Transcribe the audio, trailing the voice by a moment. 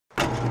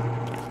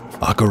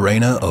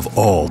Ocarina of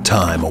All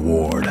Time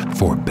Award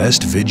for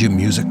Best Vidya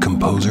Music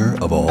Composer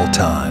of All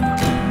Time.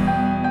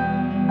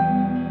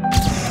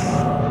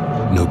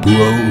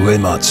 Nobuo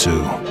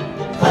Uematsu.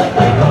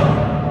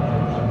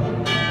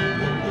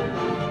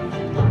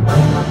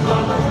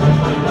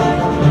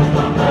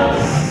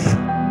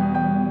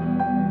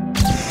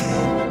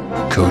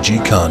 Koji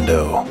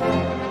Kondo.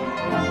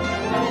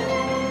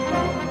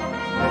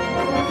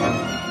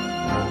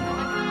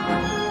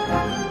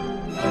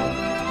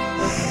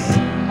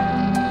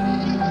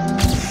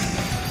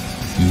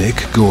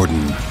 Mick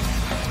Gordon.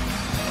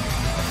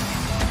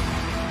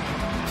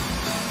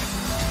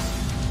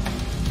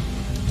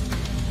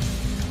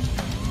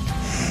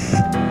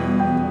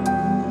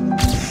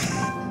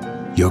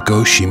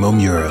 Yoko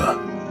Shimomura.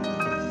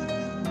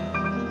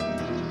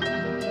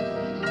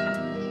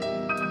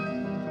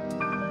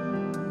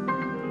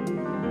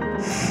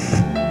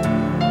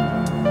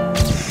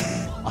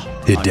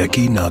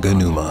 Hideki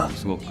Naganuma.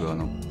 すごく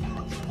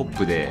ポッ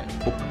プ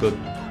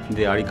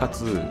でありか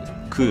つ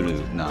ク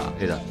ールな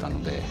絵だった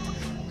ので、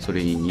そ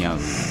れに似合う。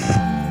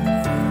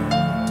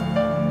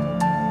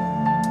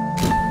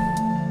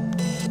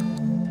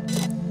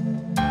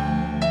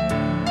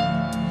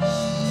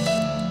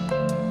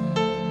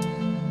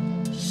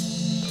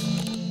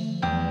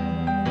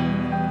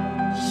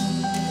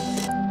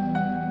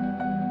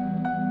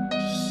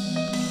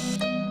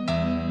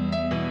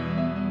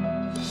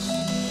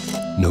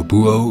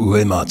Nobuo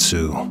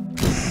Uematsu.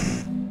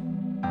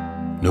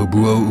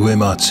 Nobuo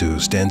Uematsu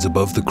stands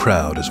above the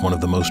crowd as one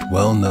of the most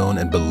well-known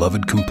and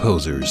beloved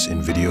composers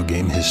in video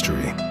game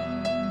history.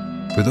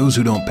 For those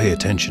who don't pay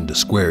attention to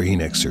Square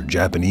Enix or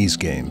Japanese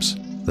games,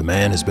 the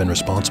man has been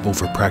responsible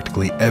for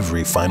practically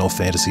every Final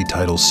Fantasy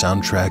title's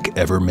soundtrack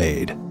ever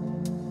made,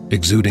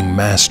 exuding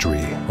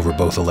mastery over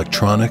both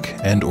electronic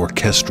and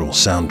orchestral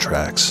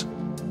soundtracks.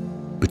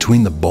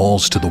 Between the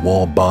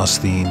balls-to-the-wall boss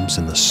themes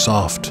and the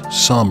soft,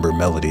 somber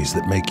melodies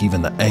that make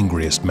even the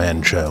angriest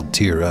man-child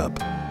tear up,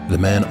 the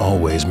man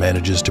always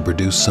manages to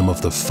produce some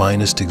of the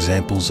finest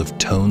examples of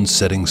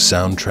tone-setting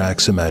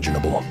soundtracks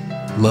imaginable,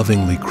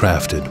 lovingly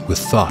crafted with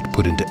thought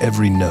put into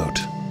every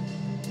note.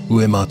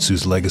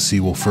 Uematsu's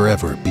legacy will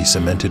forever be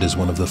cemented as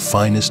one of the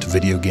finest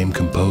video game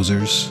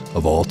composers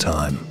of all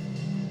time.